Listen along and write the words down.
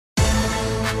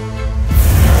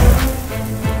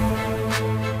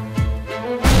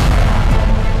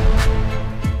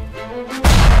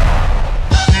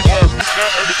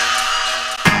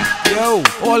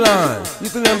Hold on.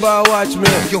 You think them boy watch me?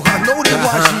 Yo, I know they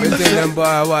watch you. You think them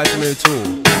boy watch me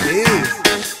too? Yeah.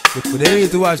 But they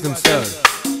need to watch themselves.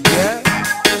 Yeah?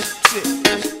 Shit.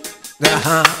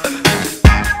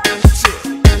 Shit.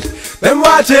 Them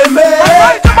watching me.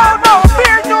 Right about now,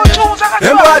 beer new tunes. I got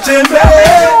Them watching me.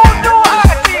 new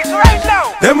artists right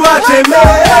now. Them watching me.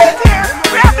 Right there.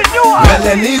 We have the new artists. Well,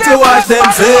 they need to watch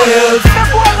themselves.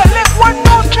 Them boys that live one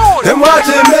new tune. Them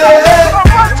watching me.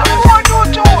 Run some more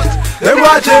new tunes. Them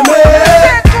watching me.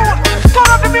 Turn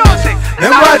up the music.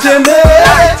 Them watching me.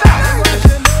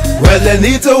 Well, they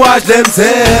need to watch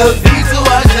themselves. Need to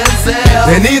watch themselves.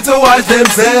 They need to watch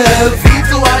themselves. Need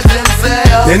to watch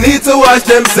themselves. They need to watch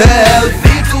themselves.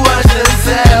 Need to watch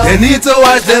themselves. They need to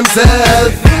watch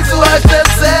themselves. Need to watch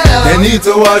themselves. They need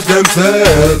to watch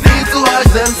themselves. Need to watch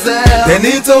themselves. They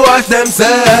need to watch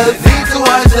themselves. Need to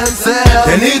watch themselves.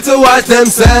 They need to watch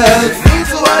themselves. Need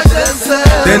to watch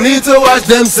themselves. They need to watch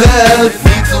themselves.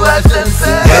 Need to watch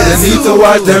themselves. Yeah, they need to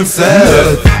watch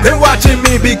themselves. They watching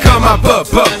me become a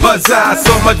bazaar.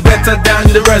 So much better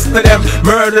than the rest of them.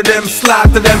 Murder them,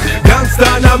 slaughter them.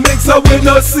 Gangsta now mix up with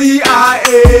no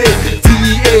CIA,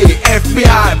 DA,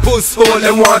 FBI. Puss hole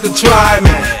and want to try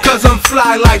me. Cause I'm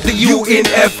fly like the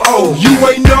UNFO. You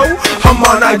ain't know, I'm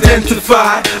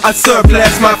unidentified. I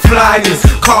surplus my flyness.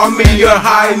 Call me your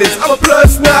highness. I'm a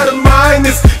plus, not a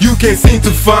minus. You can't seem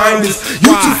to find this.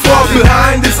 You too far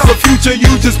behind this. I'm a future,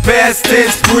 you just past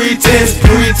tense. Pretense,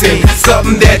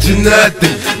 something that you're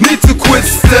nothing. Need to quit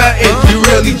stunting. You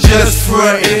really just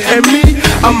frontin'. And me,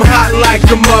 I'm hot like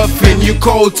a muffin. You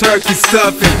cold turkey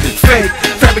stuffing. Fake,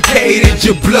 fabricated,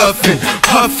 you're bluffing.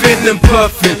 Huffing and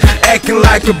puffing. Acting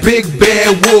like a big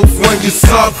bad wolf when you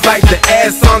soft like the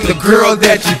ass on the girl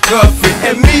that you cuffing.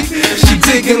 And me, she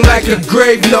digging like a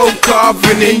grave, no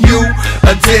coffin. And you,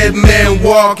 a dead man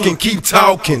walking. Keep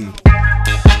talking.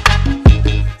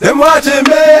 Them watching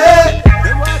me.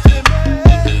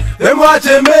 Them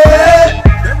watching me.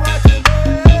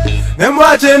 Them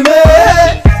watching me.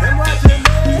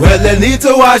 Well, they need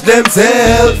to watch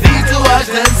themselves. Need to watch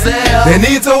themselves. They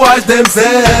need to watch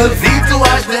themselves. Need to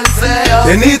watch themselves.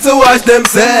 They need to watch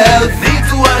themselves. Need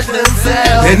to watch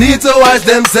themselves. They need to watch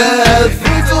themselves.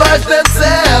 Need to watch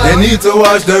themselves. They need to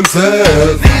watch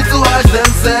themselves. Need to watch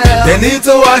themselves. They need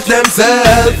to watch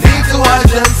themselves. Need to watch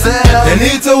themselves. They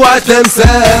need to watch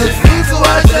themselves. Need to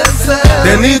watch themselves.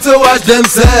 They need to watch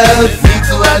themselves. Need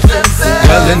to watch themselves.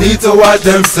 Well, they need to watch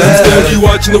themselves. Steady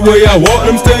watching the way I walk,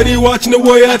 I'm steady watching the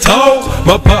way I talk.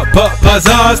 My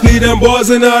pazaars need them boys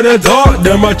in the dark.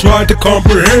 Them I try to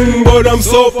comprehend, but I'm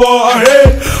so far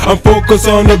ahead. I'm focused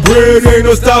on the bread, ain't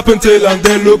no stopping till I'm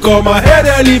dead. Look on my head,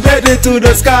 elevated to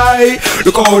the sky.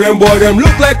 Look how them boy, them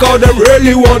look like how them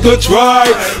really want to try.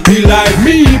 Be like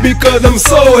me because I'm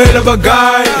so head of a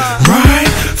guy, right?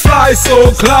 Fly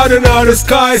so cloud in the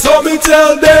sky, so me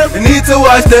tell them They need to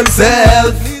watch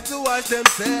themselves.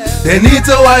 They need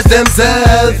to watch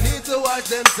themselves. They need to watch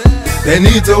themselves. They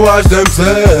need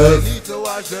to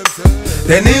watch themselves.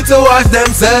 They need to watch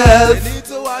themselves.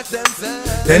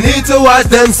 They need to watch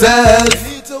themselves.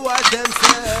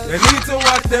 They need to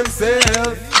watch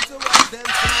themselves.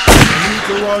 They need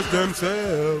to watch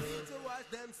themselves.